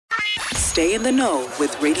Stay in the know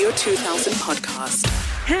with Radio 2000 podcast.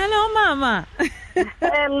 Hello, Mama.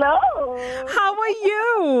 Hello. How are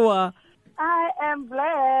you? I am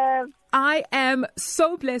blessed. I am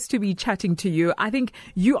so blessed to be chatting to you. I think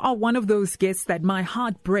you are one of those guests that my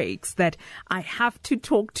heart breaks that I have to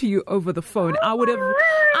talk to you over the phone. I would have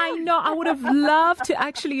loved to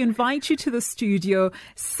actually invite you to the studio,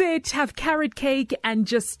 sit, have carrot cake and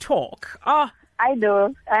just talk. I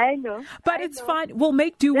know. But it's fine. We'll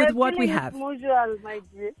make do with what we have. Usual, my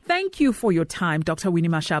dear. Thank you for your time, Dr. Winnie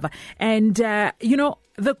Mashaba. And,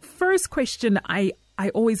 the first question I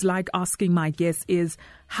always like asking my guests is,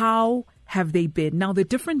 how have they been? Now, the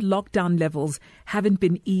different lockdown levels haven't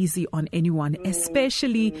been easy on anyone,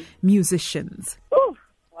 especially musicians. Ooh,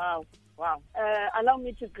 wow. Allow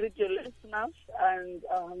me to greet your listeners. And,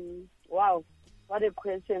 wow, what a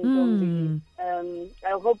question, Dombi.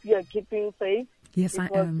 I hope you are keeping safe. Yes, I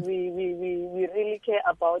am. Because we really care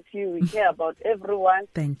about you. We care about everyone.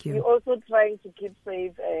 Thank you. We're also trying to keep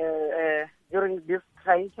safe during this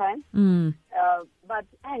trying time. But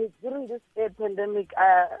during this pandemic,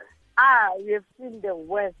 we have seen the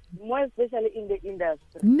worst, more especially in the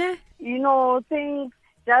industry. Nah. Things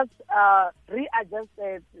just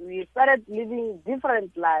readjusted. We started living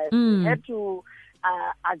different lives. We had to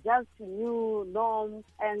adjust to new norms,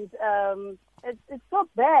 and it's so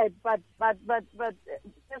bad, but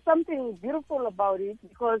there's something beautiful about it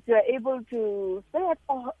because you're able to stay at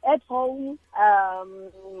home,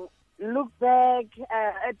 look back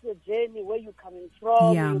at your journey, where you're coming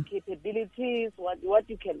from, your capabilities, what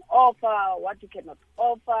you can offer, what you cannot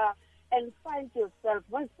offer, and find yourself,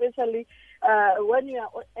 more especially when you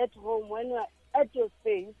are at home, when you are at your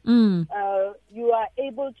space, you are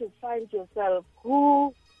able to find yourself.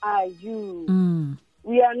 Who are you?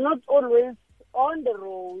 We are not always on the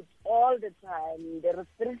road all the time. The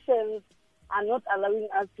restrictions are not allowing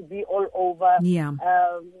us to be all over.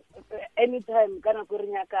 Anytime. But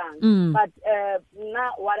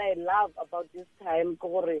now what I love about this time,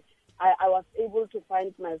 I was able to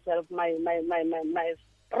find myself, my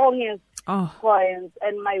strongest points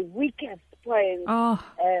and my weakest points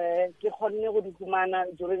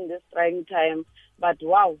during this trying time. But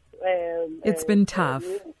wow. It's been tough.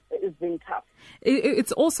 It's been tough.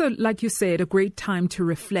 It's also, like you said, a great time to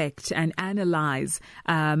reflect and analyze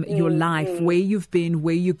your life, where you've been,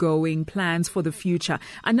 where you're going, plans for the future.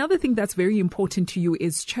 Another thing that's very important to you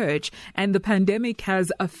is church. And the pandemic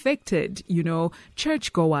has affected,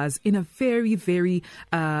 churchgoers in a very, very,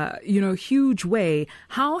 huge way.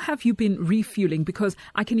 How have you been refueling? Because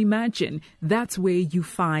I can imagine that's where you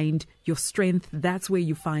find your strength. That's where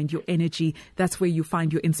you find your energy. That's where you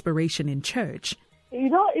find your inspiration in church.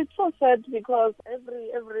 It's so sad because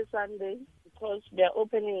every Sunday, because they're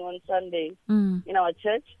opening on Sunday in our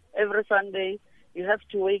church, every Sunday you have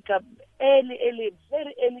to wake up early,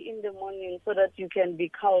 very early in the morning so that you can be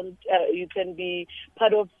you can be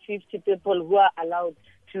part of 50 people who are allowed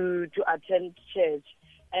to attend church.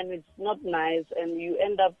 And it's not nice, and you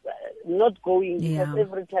end up not going because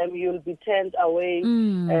every time you'll be turned away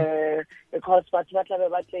because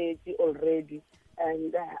already.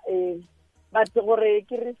 And but I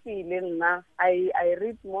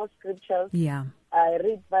read more scriptures. I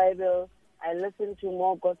read Bible. I listen to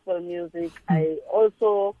more gospel music. I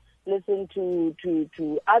also listen to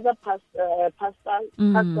other pastors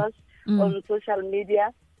on social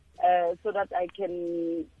media so that I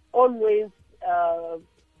can always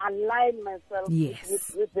align myself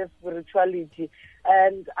with the spirituality.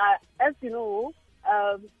 And as you know,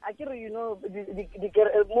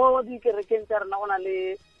 more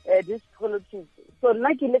this politics. So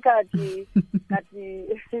like divorce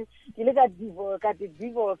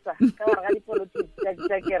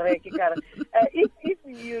if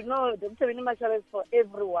you know Dr. Winnie Mashaba is for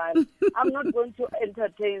everyone, I'm not going to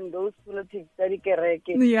entertain those politics. I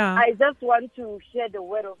just want to share the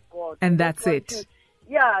word of God. And that's it.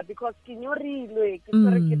 Because I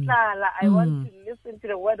want to listen to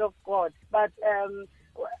the word of God. But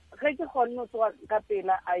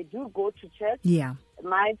I do go to church.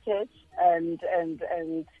 My church and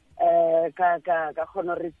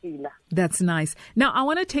That's nice. Now, I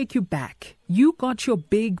want to take you back. You got your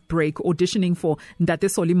big break auditioning for Ndate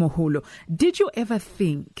Soli Moholo. Did you ever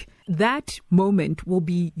think that moment will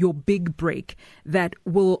be your big break that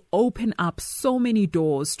will open up so many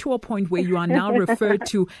doors to a point where you are now referred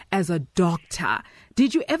to as a doctor?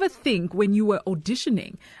 Did you ever think when you were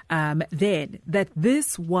auditioning then that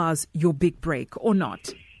this was your big break or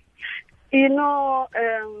not?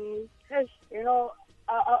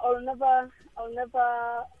 I'll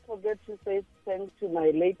never forget to say thanks to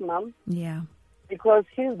my late mom. Yeah. Because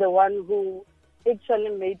she's the one who actually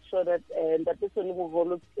made sure that this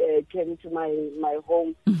Olumuholo came to my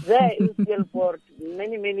home there in Steelport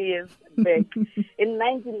many years back in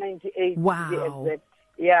 1998. Wow. To be exact.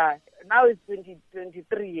 Yeah. Now it's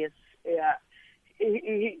 23 years. Yeah.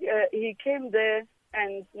 He came there,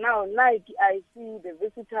 and now like I see the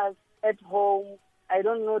visitors at home. I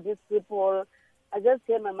don't know these people. I just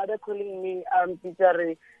hear my mother calling me,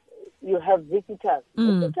 Peter, you have visitors.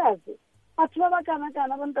 Visitors. And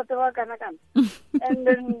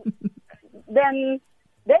then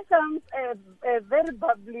there comes a very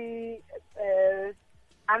bubbly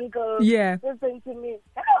uncle listening to me.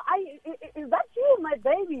 Hello, is that you, my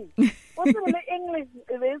baby? What's the English?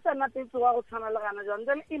 There is nothing to our channel.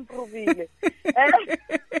 Improve. Is that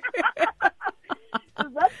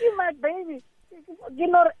you, my baby? You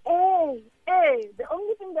know, the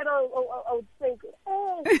only thing that I would say,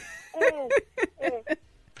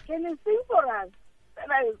 can you sing for us?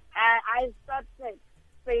 And I started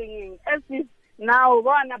singing as if now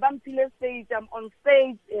stage, I'm on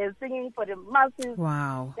stage singing for the masses.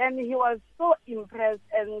 Wow. And he was so impressed,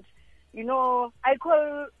 and you know, I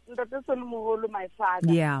call Dr. Solumuholo my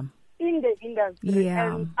father. Yeah. In the industry.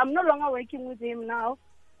 Yeah. And I'm no longer working with him now,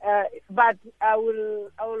 but I will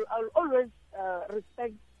always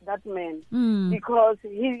respect that man because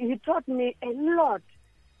he taught me a lot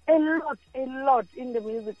in the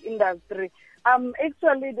music industry. I'm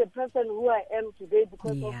actually the person who I am today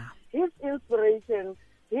because of his inspiration,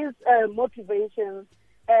 his motivation,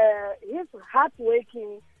 his hard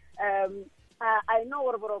working. I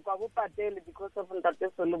know because of Dr.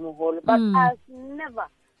 Solumuholo, but I've never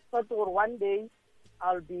thought one day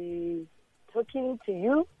I'll be talking to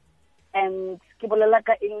you and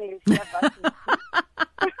Kibolalaka English.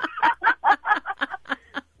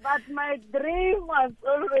 But my dream was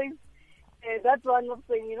always that one of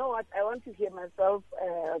saying, you know what, I want to hear myself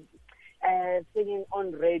singing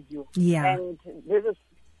on radio. Yeah. And this is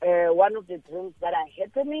one of the dreams that are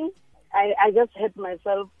happening. I just heard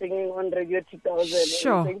myself singing on Radio 2000.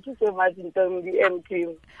 Sure. Thank you so much, Ntombi and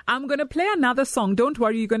team. I'm going to play another song. Don't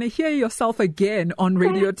worry, you're going to hear yourself again on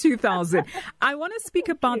Radio 2000. I want to speak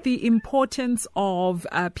about the importance of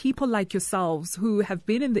people like yourselves who have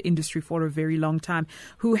been in the industry for a very long time,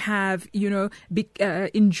 who have,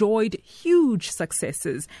 enjoyed huge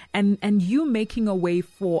successes, and you making a way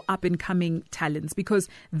for up-and-coming talents, because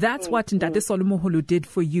that's what Ndate Solumuholo did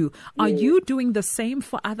for you. Are you doing the same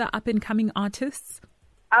for other up-and-coming artists?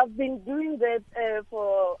 I've been doing that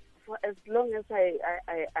for as long as I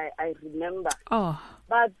remember. Oh.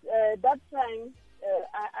 But that time,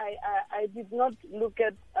 I did not look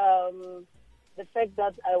at the fact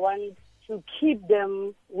that I want to keep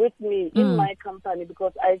them with me in my company,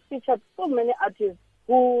 because I featured so many artists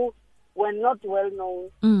who were not well known,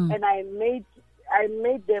 and I made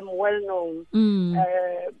them well known,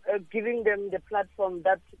 giving them the platform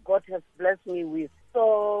that God has blessed me with.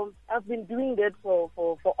 So I've been doing that for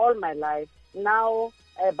all my life. Now,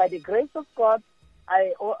 by the grace of God,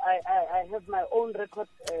 I have my own record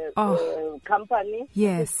company.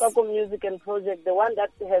 Yes. Stockholm Music and Project, the one that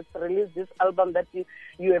has released this album that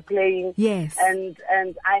you are playing. Yes. And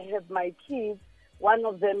I have my kids. One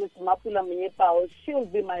of them is Mapula Mnyepao. She'll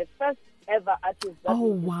be my first ever artist that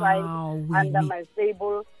will be signed under my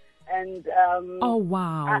stable. And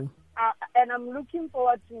and I'm looking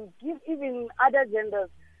forward to give even other genders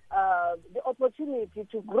the opportunity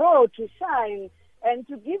to grow, to shine, and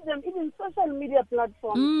to give them even social media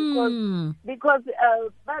platforms, because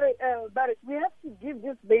Barry, we have to give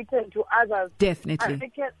this baton to others. Definitely.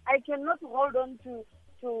 I cannot hold on to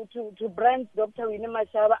brand Dr. Winnie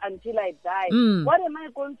Mashaba until I die. What am I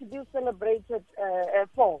going to be celebrated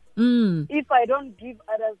for if I don't give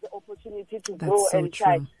others the opportunity to grow and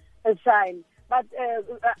shine? But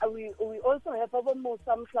we also have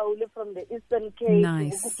some Shaule from the Eastern Cape,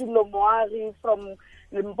 nice. From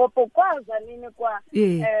Limpopo,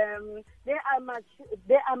 they are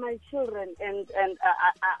my children, and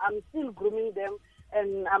I'm still grooming them,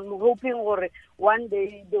 and I'm hoping one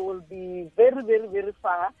day they will be very, very, very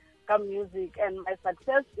far come music, and my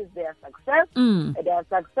success is their success. Their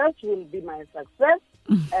success will be my success,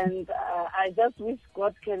 and I just wish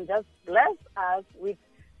God can just bless us with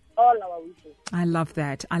all our wishes. I love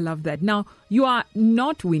that. I love that. Now, you are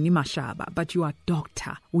not Winnie Mashaba, but you are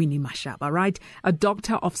Dr. Winnie Mashaba, right? A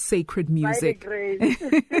doctor of sacred music.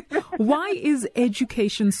 Why is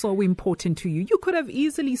education so important to you? You could have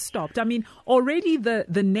easily stopped. I mean, already the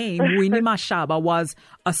name Winnie Mashaba was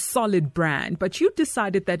a solid brand, but you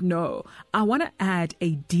decided that no, I want to add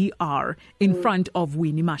a DR in front of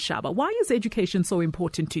Winnie Mashaba. Why is education so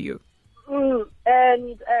important to you?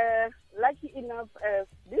 And lucky enough,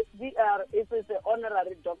 this it's an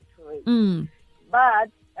honorary doctorate. But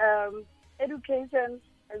education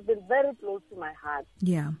has been very close to my heart.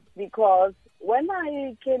 Yeah. Because when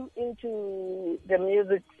I came into the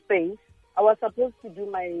music space, I was supposed to do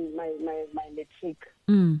my matric.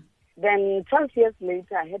 Then 12 years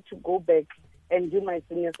later, I had to go back and do my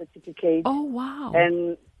senior certificate. Oh, wow.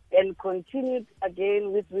 And continued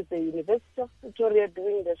again with the University of Pretoria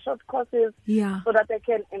doing the short courses, so that I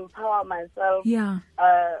can empower myself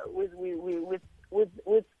with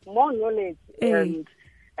more knowledge, and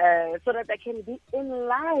so that I can be in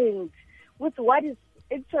line with what is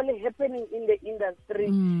actually happening in the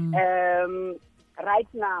industry right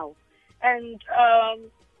now. And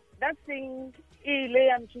that thing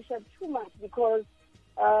I'm too much because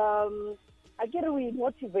again we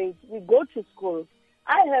motivate. We go to school.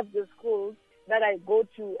 I have the schools that I go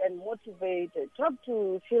to and motivate, talk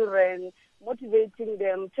to children, motivating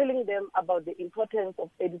them, telling them about the importance of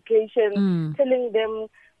education, telling them,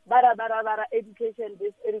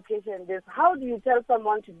 education this. How do you tell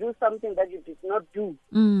someone to do something that you did not do?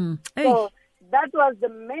 So that was the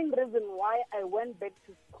main reason why I went back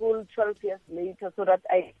to school 12 years later, so that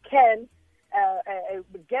I can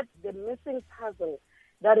get the missing puzzle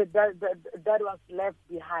that was left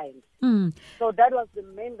behind. So that was the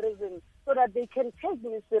main reason, so that they can take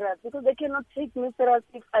me serious, because they cannot take me serious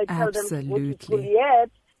if I tell them to go to school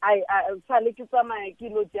yet.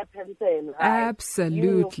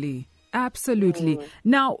 Absolutely.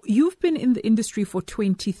 Now, you've been in the industry for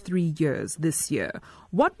 23 years this year.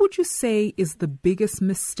 What would you say is the biggest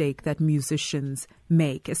mistake that musicians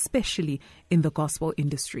make, especially in the gospel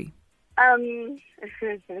industry?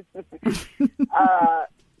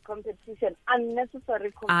 Competition,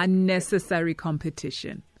 unnecessary competition. Unnecessary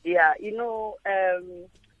competition. Yeah,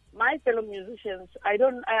 my fellow musicians, I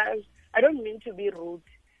don't mean to be rude.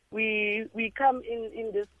 We come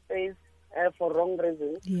in this space for wrong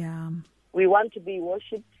reasons. Yeah. We want to be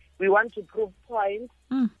worshipped. We want to prove points,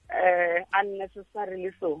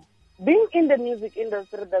 unnecessarily so. Being in the music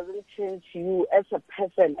industry doesn't change you as a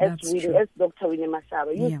person, as Dr. Winnie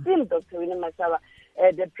Mashaba. You're still Dr. Winnie Mashaba,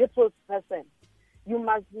 the people's person. You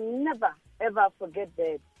must never, ever forget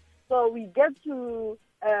that. So we get to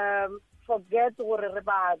forget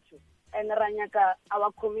and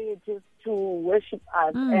our communities to worship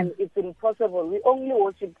us, and it's impossible. We only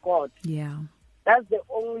worship God. Yeah. That's the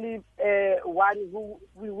only one who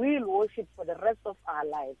we will worship for the rest of our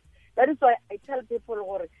lives. That is why I tell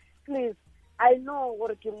people, please, I know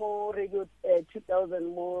working more radio 2000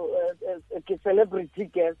 more celebrity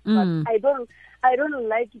guests, but I don't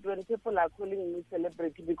like it when people are calling me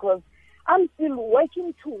celebrity, because I'm still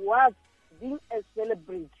working towards being a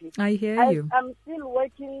celebrity. I hear you. I'm still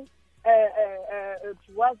working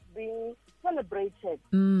towards being celebrated.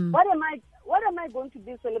 What am I going to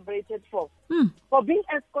be celebrated for? For being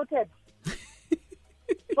escorted.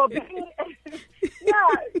 For being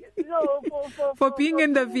for being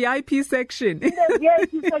in the VIP section. In the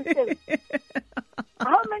VIP section.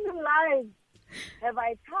 How many lives have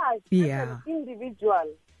I touched as an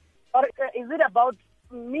individual? Or is it about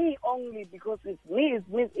me only? Because it's me.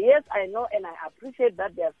 Yes, I know, and I appreciate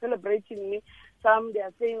that they are celebrating me. Some, they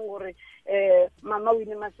are saying, Mama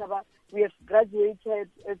Winnie Mashaba, we have graduated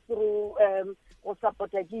through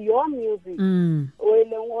your music.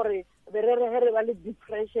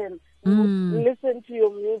 Depression. Listen to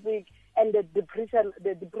your music, and the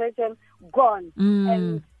depression gone.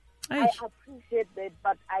 And I appreciate that,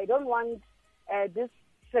 but I don't want this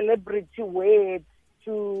celebrity word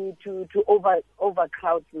to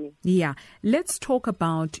overcrowd me. Yeah. Let's talk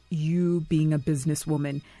about you being a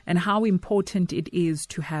businesswoman and how important it is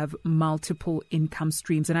to have multiple income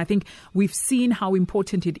streams. And I think we've seen how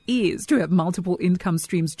important it is to have multiple income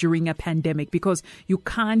streams during a pandemic, because you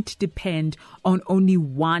can't depend on only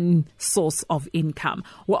one source of income.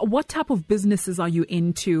 What type of businesses are you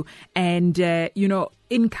into? And,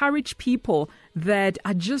 encourage people that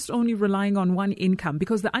are just only relying on one income,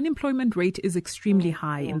 because the unemployment rate is extremely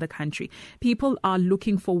high in the country. People are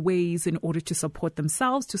looking for ways in order to support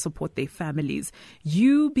themselves, to support their families.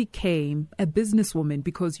 You became a businesswoman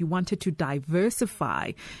because you wanted to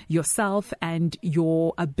diversify yourself and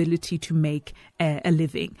your ability to make a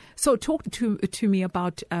living. So talk to me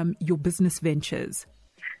about your business ventures.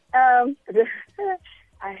 I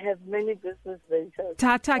have many business ventures.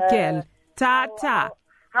 Tata girl. Tata.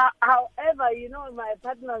 However, my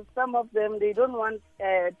partners, some of them, they don't want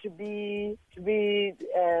to be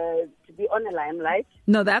on a limelight.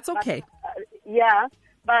 No, that's okay.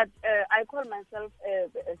 But I call myself a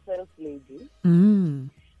sales lady.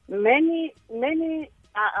 Many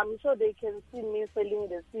I'm sure they can see me selling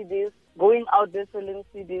the CDs, going out there selling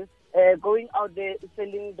CDs, going out there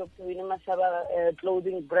selling Dr. Winnie Mashaba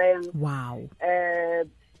clothing brand. Wow.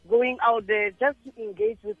 Going out there just to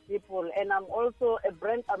engage with people. And I'm also a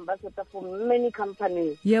brand ambassador for many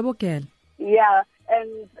companies. Yeah, okay. Yeah,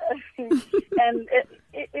 and and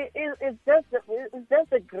it's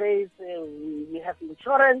just a grace. We have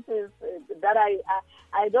insurances that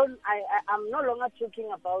I'm no longer talking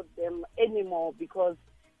about them anymore because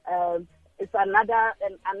it's another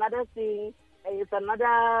thing. It's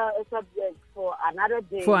another subject for another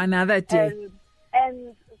day. For another day.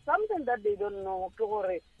 And something that they don't know,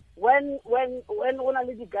 when una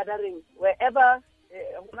le gathering, wherever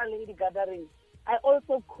una le gathering, I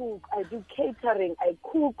also cook. I do catering. I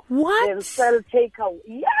cook. What? And sell takeout.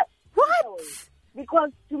 Yes. What?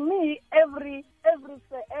 Because to me, every pen,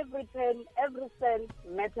 every cent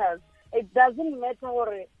matters. It doesn't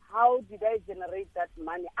matter how did I generate that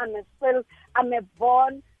money. I'm a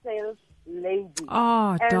born sales lady.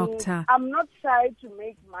 Oh, and doctor. I'm not shy to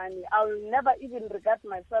make money. I'll never even regard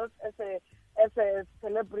myself as a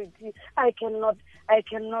celebrity. I cannot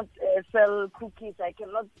sell cookies. I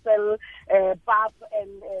cannot sell pap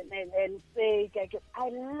and steak. I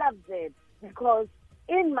love that because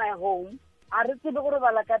in my home, and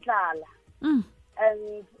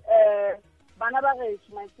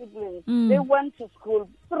my siblings, they went to school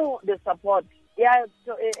through the support. Yeah,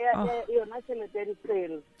 so national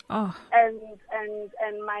sales. Oh.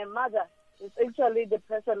 And my mother is actually the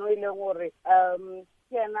person who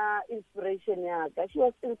inspiration. She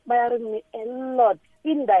was inspiring me a lot,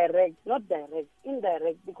 indirect, not direct,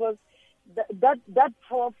 indirect, because that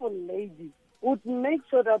powerful lady would make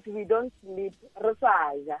sure that we don't sleep.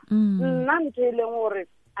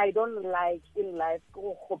 I don't like in life.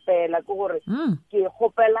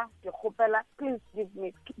 Please give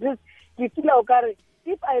me.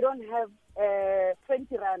 If I don't have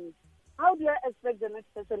 20 rand, how do I expect the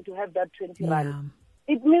next person to have that 20 rand?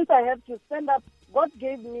 It means I have to stand up. God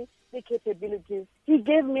gave me the capabilities. He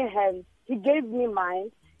gave me hands. He gave me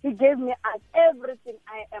mind. He gave me everything.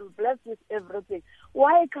 I am blessed with everything.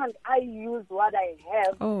 Why can't I use what I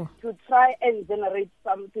have to try and generate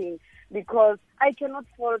something? Because I cannot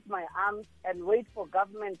fold my arms and wait for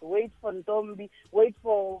government, wait for Ntombi, wait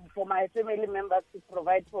for my family members to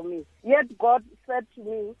provide for me. Yet God said to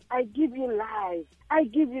me, I give you life. I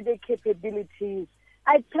give you the capabilities.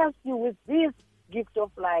 I trust you with this gift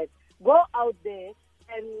of life. Go out there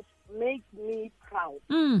and make me proud.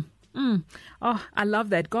 Oh, I love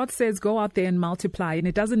that. God says go out there and multiply. And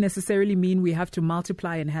it doesn't necessarily mean we have to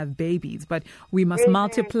multiply and have babies, but we must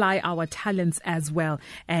multiply our talents as well.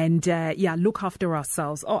 And look after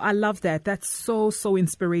ourselves. Oh, I love that. That's so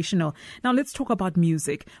inspirational. Now let's talk about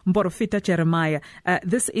music. Mporofeta Jeremiah,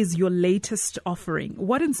 this is your latest offering.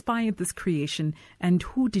 What inspired this creation and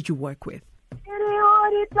who did you work with?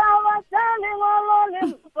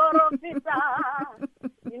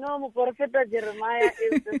 You know, Mporofeta Jeremiah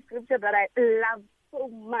is the scripture that I love so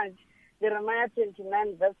much. Jeremiah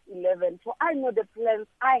 29 verse 11. For I know the plans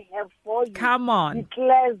I have for you. Come on.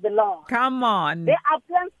 Declares the Lord. Come on. There are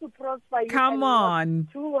plans to prosper you. Come on.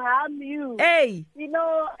 To harm you. Hey. You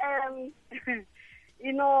know,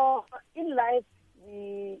 in life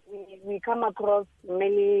we come across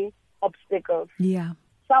many obstacles. Yeah.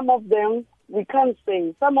 Some of them we can't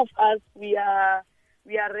say. Some of us we are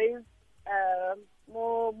raised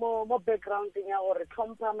more background thing or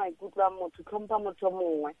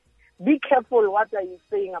be careful what are you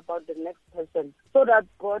saying about the next person so that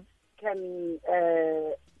God can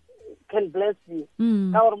bless you.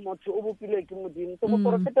 So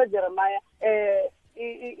Prophet Jeremiah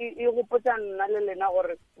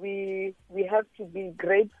we have to be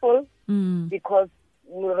grateful because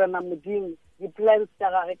the plans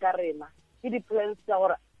he plans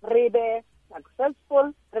re be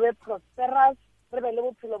successful, re be prosperous, re be le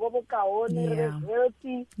bophelo bo bokaone, re be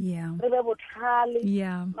healthy, re be botlhale,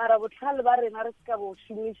 mara botlhale ba rena re ska bo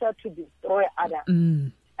shumisha to destroy others.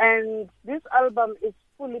 And this album is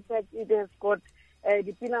fully packed. It has got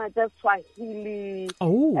dipina tsa Swahili,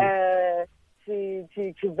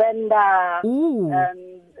 Tshivenda,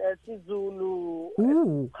 Sizulu,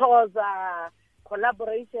 Xhosa,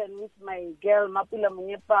 collaboration with my girl Mapula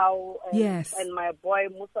Munyepao and my boy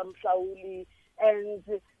Musa Mhlauli, and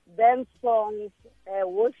dance songs,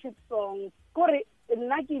 worship songs.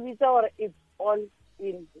 It's all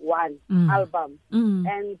in one album.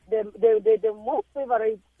 And the most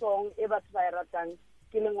favorite song ever Tsairatan.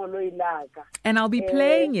 And I'll be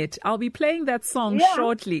playing it. I'll be playing that song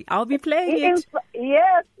shortly. I'll be playing it.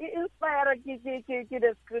 Yes, it inspired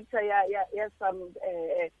the scripture. Yes, some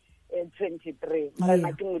 23. Yeah.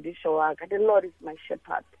 The Lord is my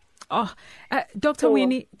shepherd. Oh, Dr.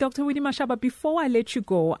 Winnie Mashaba, before I let you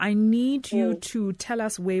go, I need you to tell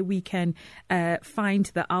us where we can find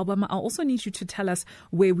the album. I also need you to tell us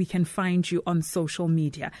where we can find you on social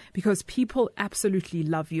media, because people absolutely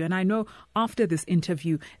love you. And I know after this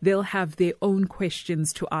interview, they'll have their own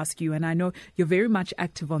questions to ask you. And I know you're very much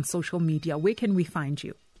active on social media. Where can we find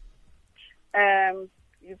you?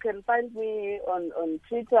 You can find me on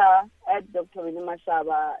Twitter at Dr. Winnie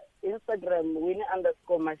Mashaba, Instagram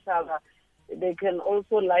Winnie_Mashaba. They can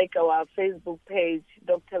also like our Facebook page,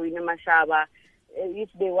 Dr. Winnie Mashaba. If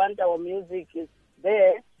they want our music, it's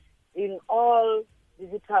there in all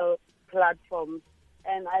digital platforms.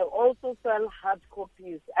 And I also sell hard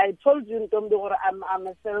copies. I told you, Ntombi, I'm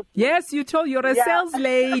a sales. Yes, you told you're a sales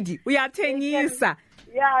lady. We are 10 years.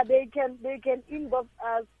 Yeah, they can inbox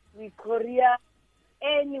us. We courier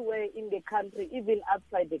anywhere in the country, even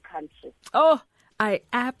outside the country. Oh, I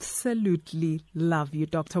absolutely love you,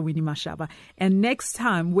 Dr. Winnie Mashaba. And next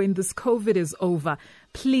time when this COVID is over,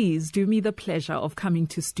 please do me the pleasure of coming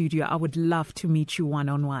to studio. I would love to meet you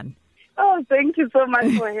one-on-one. Oh, thank you so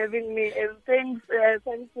much for having me, and thanks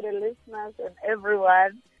to the listeners and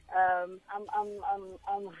everyone.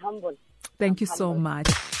 I'm humble. Thank you so much.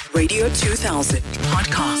 Radio 2000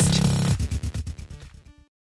 podcast.